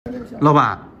老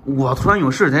板，我突然有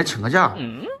事得请个假。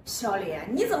小李，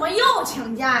你怎么又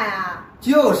请假呀？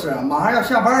就是马上要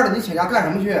下班了，你请假干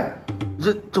什么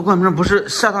去？这外面不是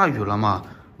下大雨了吗？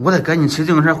我得赶紧骑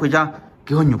自行车回家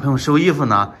给我女朋友收衣服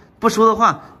呢，不收的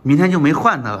话，明天就没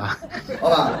换的了。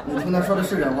老板，你听他说的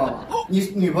是人话吗？你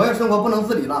女朋友生活不能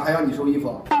自理了，还要你收衣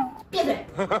服？闭嘴！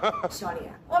小李，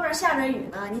外边下着雨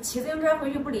呢，你骑自行车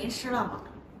回去不淋湿了吗？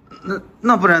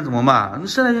那不然怎么办？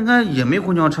现在应该也没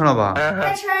公交车了吧？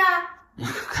开车啊！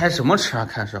开什么车啊？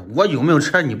开车？我有没有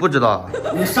车你不知道？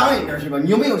你上一边去吧！你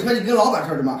有没有车？你跟老板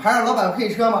说什么？还让老板配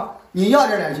车吗？你要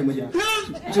这脸行不行？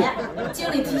哎，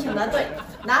经理提醒的对，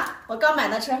拿我刚买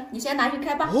的车，你先拿去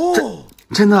开吧。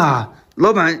真的啊？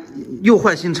老板又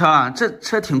换新车啊？这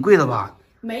车挺贵的吧？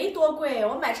没多贵，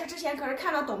我买车之前可是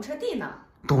看了懂车帝呢。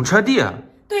懂车帝？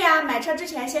对呀，买车之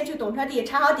前先去懂车帝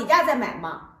查好底价再买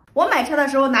嘛。我买车的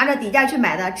时候拿着底价去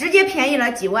买的，直接便宜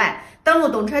了几万。登录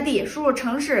懂车帝，输入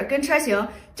城市跟车型，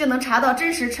就能查到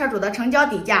真实车主的成交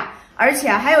底价，而且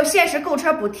还有限时购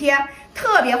车补贴，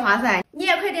特别划算。你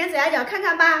也快点左下角看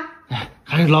看吧。哎，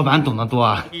还是老板懂得多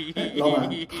啊。老板，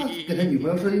他给他女朋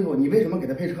友收衣服，你为什么给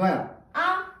他配车呀？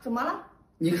啊，怎么了？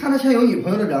你看他像有女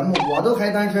朋友的人物，我都还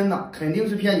单身呢，肯定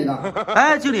是骗你的。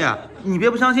哎，经理，你别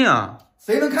不相信啊。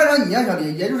谁能看上你呀，小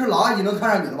李？也就是老阿姨能看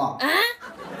上你了吧？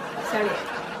小李，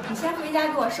你先回家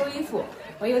给我收衣服，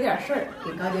我有点事儿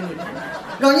给高经理谈谈。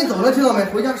让你走了，知道没？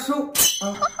回家收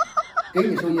啊，给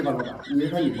你收衣服，老板，你是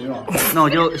他女朋友。那我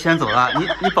就先走了，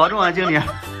你保重啊，经理。哎，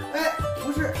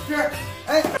不是，是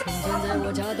哎。现在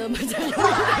我家的门在。